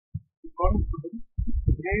Good morning, students.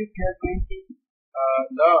 Today we are going to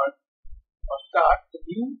learn or start a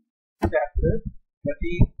new chapter, that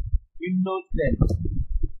is Windows 10.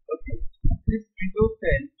 Okay, this Windows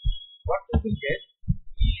 10, what we will get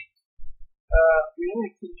is,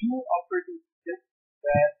 it's a new operating system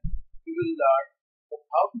that we will learn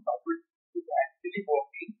how this operating system is actually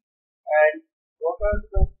working and what are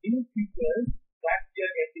the new features that we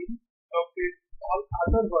are getting compared to all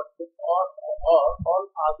other versions or all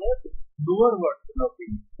other lower version of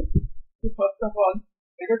it. So first of all,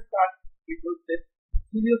 let us start Windows 10.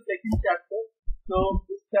 This is your second chapter. So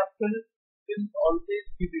this chapter will always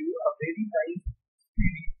give you a very nice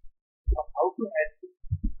experience of how to handle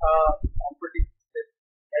operating system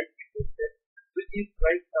like Windows 10, which is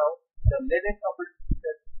right now the Linux operating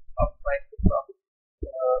system of Microsoft.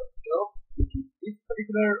 This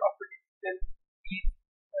particular operating system is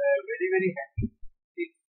very handy.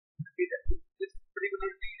 This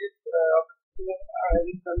particular series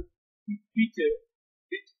having some features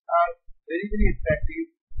which are very attractive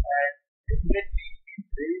and definitely is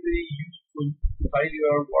very useful while you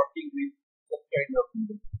are working with such kind of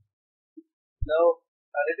Windows. Now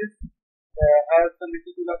let us have some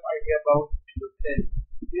little bit of idea about Windows 10.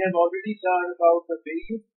 We have already learned about the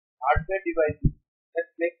various hardware devices that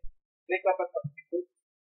make up a computer.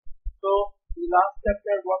 So in the last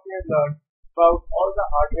chapter what we have learned about all the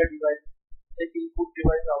hardware devices like input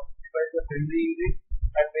device, output device, the memory unit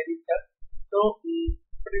and many stuff. So in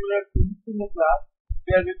particular in the class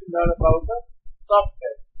we are going to learn about the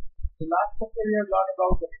software. The last chapter we have learned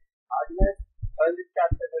about the hardware, and this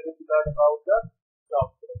chapter we are going to learn about the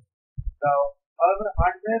software. Now however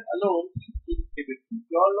hardware alone is insignificant.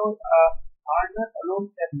 You all know hardware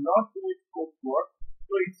alone cannot do its own work,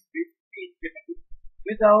 so it's basically insignificant.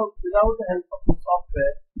 Without the help of the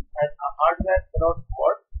software, and hardware cannot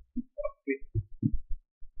work.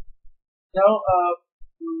 Now,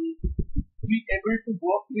 to be able to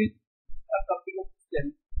work with a computer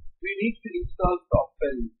system, we need to install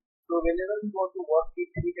software. So whenever we want to work with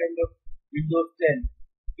any kind of Windows 10,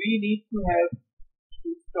 we need to have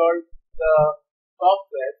installed the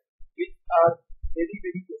software which are very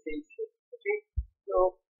essential. Okay,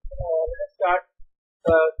 so let's start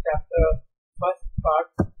the chapter first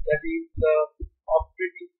part, that is the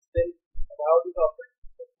operating system and how this operating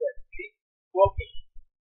system is actually working.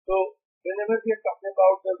 So whenever we are talking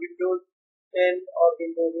about the Windows 10 or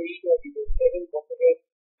Windows 8 or Windows 7 whatever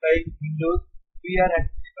like Windows, we are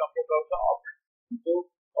actually talking about the operating system. So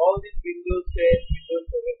all these Windows 10, Windows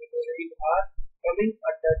 7, Windows 8 are coming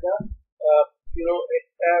under the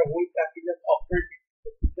entire whole package of operating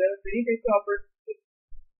system. There are many types of operating systems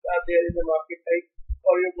there in the market. Like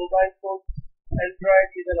for your mobile phone, Android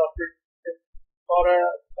is an operating system. For a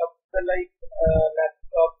computer like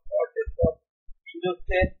laptop or desktop, Windows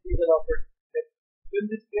 10 is an operating system. So in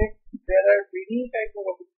this way, there are many types of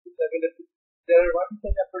operating systems available. There are one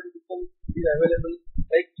such operating system is available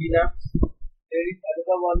like Linux. There is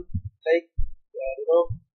another one like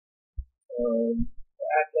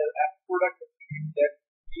app product that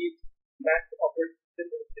is Mac operating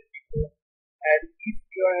system. And if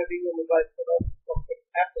you are having a mobile phone from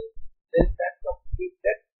Apple, then that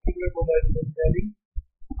particular mobile phone is having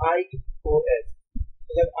iOS.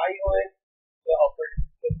 So that iOS the operating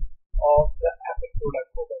system of the Apple product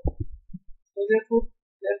mobile. So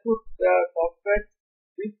therefore the software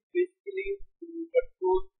which basically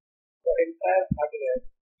controls the entire hardware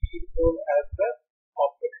is known as the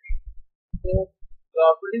operating system. So the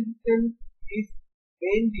operating system is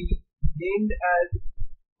mainly named as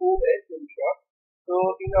OS in short. So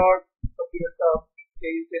in our computer term,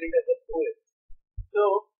 we say it as an OS. So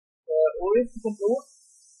OS is the most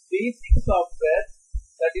basic software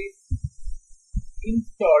that is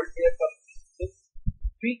installed in a computer system.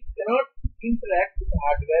 We cannot interact with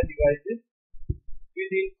hardware devices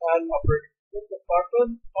within an operating system. The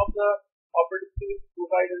purpose of the operating system is to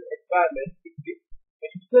provide an environment in which a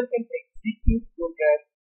user can execute programs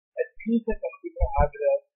and use the computer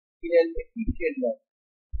hardware in an efficient manner.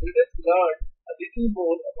 Let us learn a little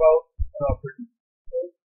more about an operating system.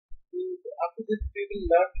 So after this we will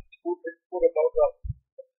learn more about the operating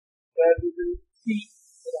system, where we will see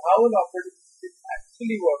how an operating system is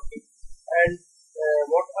actually working and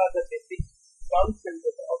what are the basic functions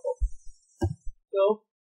of the operating system. So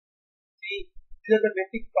these are the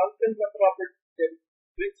basic functions of an operating system,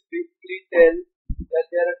 which basically tell that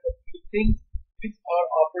there are a few things which our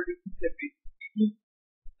operating system is.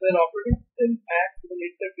 So an operating system acts as an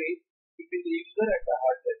interface between the user and the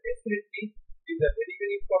hardware. Definitely is a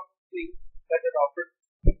very important thing that an operating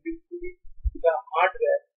system basically the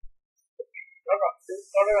hardware, not a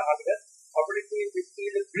hardware, operating system is basically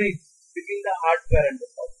the brain hardware and the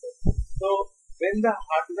software. So when the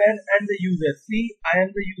hardware and the user, see, I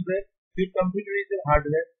am the user, your computer is the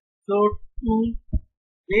hardware. So to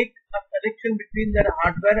make a connection between the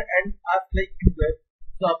hardware and us like user,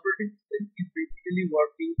 the operating system is basically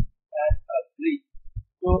working as a bridge.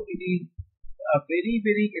 So it is a very,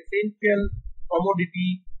 very essential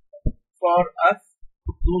commodity for us,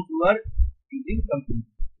 those who are using computer.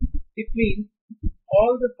 It means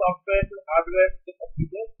all the software and hardware to the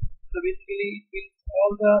computer. So basically it means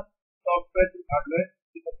all the software and hardware to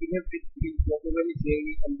the computer, which means whatever is there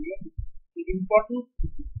in computer. The important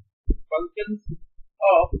functions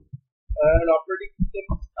of an operating system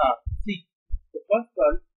are, see, the first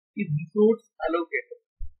one is resource allocator.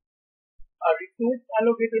 A resource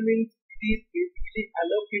allocator means it is basically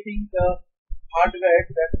allocating the hardware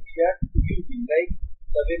that we are using, like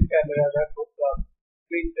the web camera, the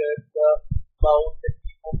printer, the mouse, the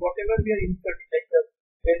keyboard, whatever we are inserting, like the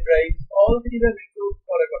pen drive, all these are resource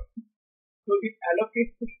for a company. So it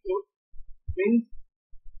allocates the resource, means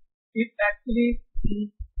it actually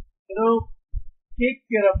take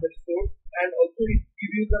care of the resource, and also it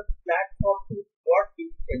gives you the platform to what you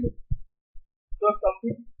can do. So a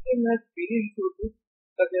computer system has many resources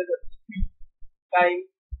such as time,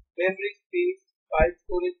 memory space, file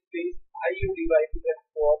storage space, I/O devices, and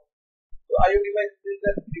so on. So I/O devices is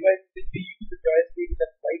the device which we use, the joystick, the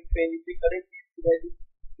side pen. If we connect these devices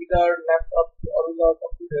with our laptops or with our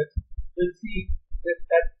computers, we'll see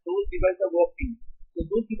that those devices are working. So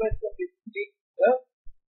those devices are basically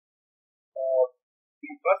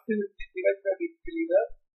the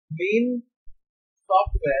main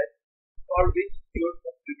software for which your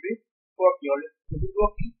computer is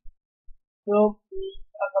working. So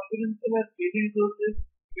a computer system has many resources.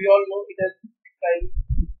 We all know it has time.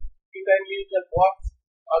 Time means the watch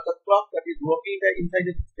or the clock that is working inside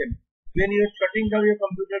the system. When you are shutting down your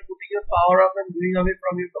computer, putting your power off and going away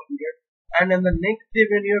from your computer, and on the next day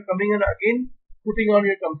when you are coming in again putting on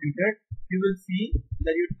your computer, you will see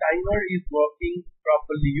that your timer is working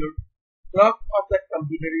properly. Your clock of that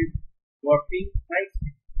computer is working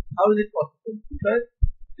nicely. How is it possible? Because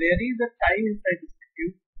there is a time inside the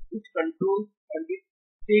system which controls and which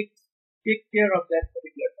takes care of that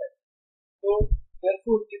particular time. So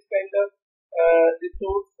therefore this kind of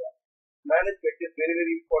resource management is very,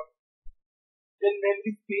 very important. Then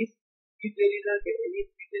memory space. If there is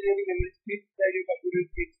any memory space that your computer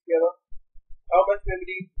takes care of, how much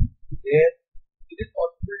memory is there? It is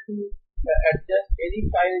possible to adjust any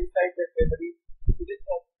file inside that memory. It is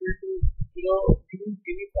possible to use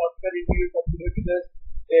any software into your computer, because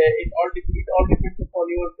it all depends upon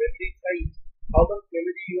your memory size, how much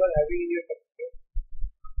memory you are having in your computer.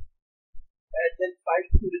 And then file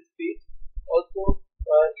storage space. Also,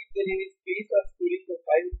 if there is any space or storing the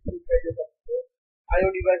files inside your computer. I/O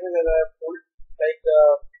devices, as I have told, like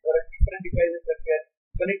there are different devices that can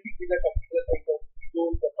connect to the computer, like the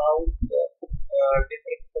keyboard, the mouse,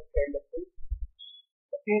 different kind of things.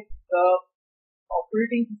 Okay, the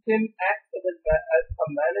operating system acts as a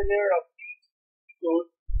manager of these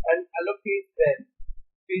resources and allocates them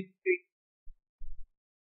specific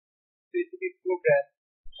programs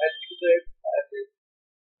and users as if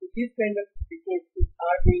these kind of resources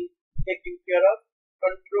are being taken care of,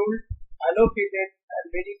 controlled, allocated, and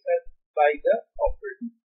managed by the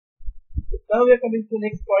operating system. So now we are coming to the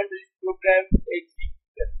next point, that is program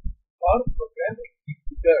executor or program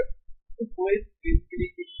executor. So who is basically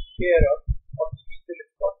taking care of the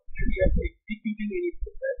responsibility of executing any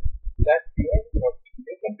program that you are working in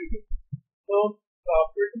your computer. So the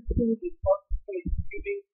operating system is responsible for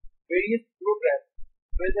executing various programs,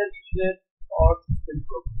 whether user or system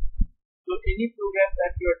programs. So any program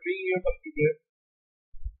that you are doing in your computer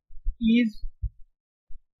is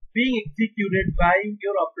being executed by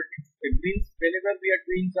your operating system. Means whenever we are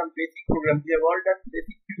doing some basic programs, we have all done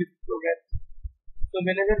basic QBasic programs. So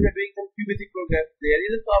whenever we are doing some QBasic programs, there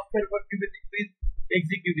is a software for QBasic is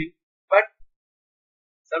executing, but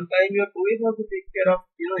sometimes your OS also takes care of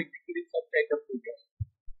executing some kind of program.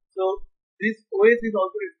 So this OS is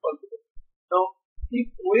also responsible. Now if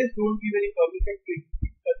OS don't give any permission to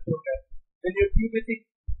execute such program, then your QBasic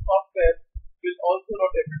software will also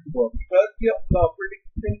not able to work, because the operating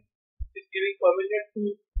system is giving permission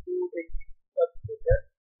to execute such program.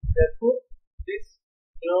 Therefore this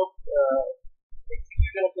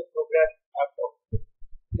execution of the program are possible.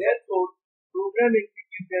 Therefore program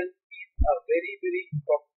execution is a very, very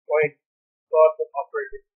important point for the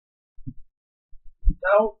operating system.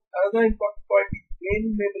 Now another important point is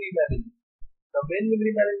main memory management. The main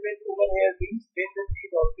memory management over here means main memory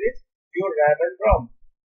is always your RAM and ROM.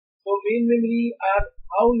 So main memory are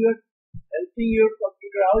how you are helping your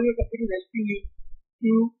computer, how your computer is helping you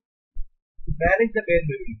to manage the main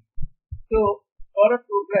memory. So for a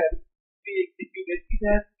program to be executed, it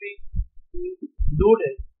has to be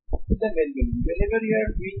loaded to the main memory. Whenever you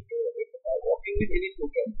are doing working with any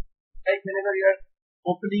program, like whenever you are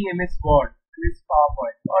opening MS Word, MS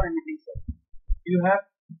PowerPoint, or anything else, you have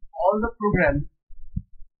all the programs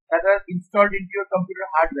that are installed into your computer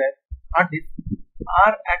hard disk,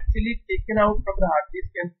 are actually taken out from the hard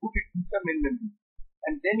disk and put it into the main memory,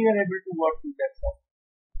 and then you are able to work with that stuff.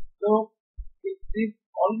 So it is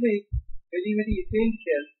always very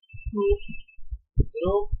essential to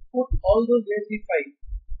put all those basic files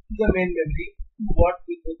to the main memory to work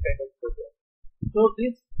with those kind of programs. So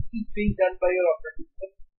this is being done by your operating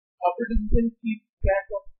system. Operating system keeps track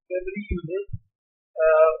of memory users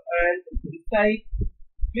and decide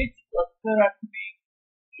which cluster are to be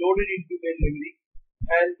loaded into main memory,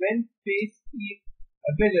 and when space is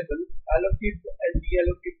available, allocate and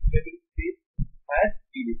deallocate memory space as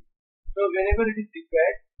needed. So whenever it is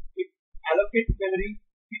required, it allocates memory,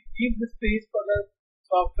 it gives the space for the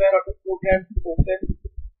software or the program to open.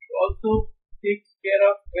 It also takes care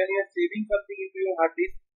of when you are saving something into your hard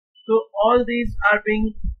disk. So all these are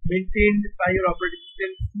being maintained by your operating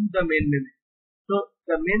system to the main memory. So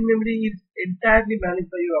the main memory is entirely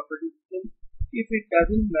managed by your operating system. If it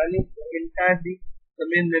doesn't manage entirely the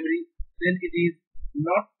main memory, then it is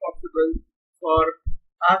not possible for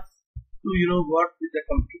us to work with the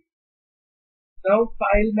computer. Now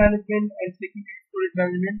file management and secondary storage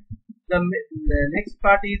management. The next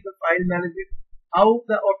part is the file management. How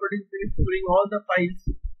the operating system is storing all the files,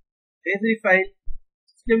 basic files,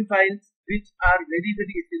 system files, which are very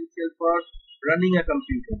essential for running a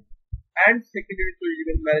computer. And secondary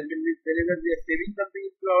storage management means whenever we are saving something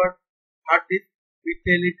into our hard disk, we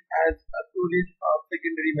tell it as a storage of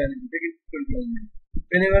secondary management.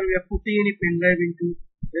 Whenever we are putting any pen drive into,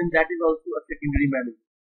 then that is also a secondary management.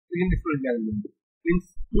 Secondary storage management means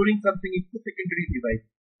storing something into secondary device.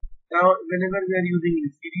 Now, whenever we are using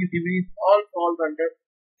CDs, DVDs, all falls under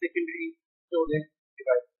secondary storage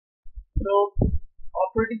device. So,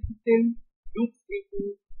 operating system looks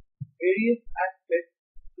into various aspects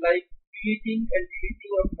like creating and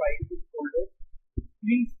deleting of files and folders,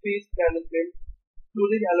 screen space management,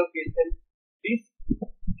 storage allocation, disk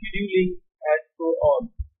scheduling, and so on.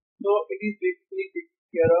 So it is basically taking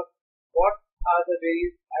care of what are the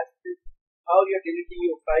various aspects, how you are deleting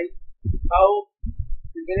your file, how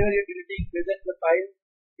whenever you are deleting, whether the file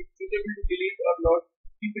is suitable to delete or not.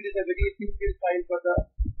 If it is a very essential file for the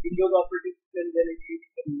Windows operating system, then it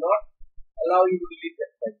will not allow you to delete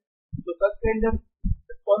that file. So such kind of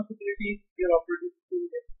responsibilities your operating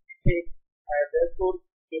system takes, and therefore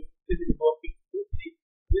your system is working smoothly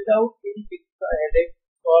without any extra headache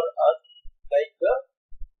for us like the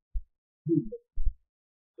user.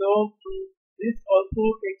 So this also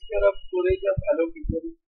takes care of storage of allocation,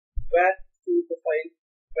 where to store the file,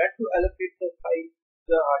 where to allocate the file to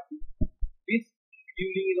the hard disk. This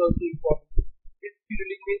scheduling is also important. This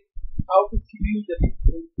scheduling means how to schedule the disk,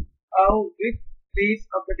 which place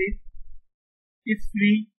of the disk is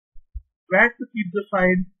free, where to keep the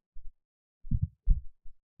file,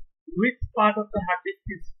 which part of the hard disk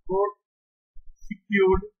is stored,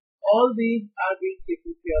 secured. All these are being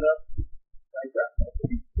taken care of by the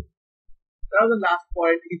operating system. Now the last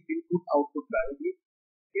point is input-output management.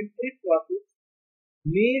 Every process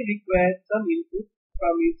may require some input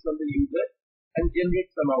from the user and generate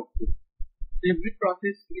some output. Every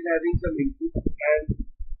process is having some input and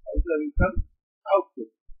also having some output.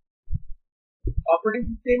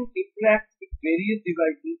 Operating system interacts with various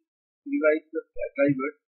devices of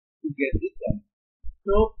drivers to get this done.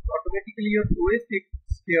 So automatically your OS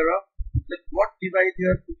takes care of that what device you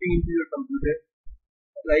are putting into your computer,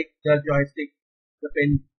 like the joystick, the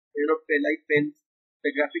pen, light pens,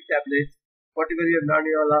 the graphic tablets, whatever you have done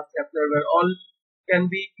in our last chapter, where all can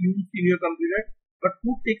be used in your computer. But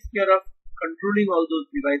who takes care of controlling all those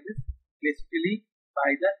devices? Basically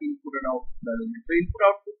by the input and output management. So input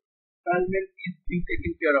output management is being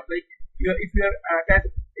taken care of. Like if you are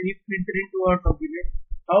attached any printer into our computer,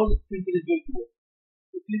 how the printer is going to work?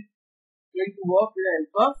 It is going to work with the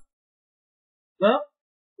help of the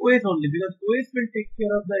OS only, because OS will take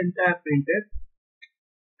care of the entire printer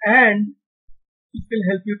and it will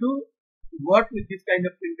help you to work with this kind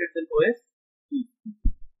of printers and OS.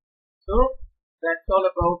 So that's all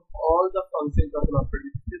about all the functions of an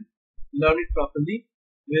operating system. Learn it properly.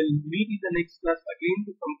 We'll meet in the next class again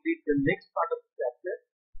to complete the next part of the chapter,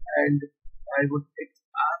 and I would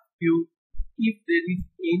ask you, if there is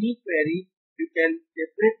any query, you can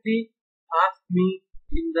definitely ask me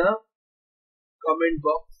in the comment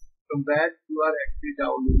box from where you are actually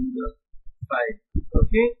downloading the file.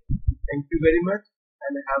 Okay, thank you very much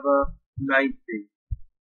and have a nice day.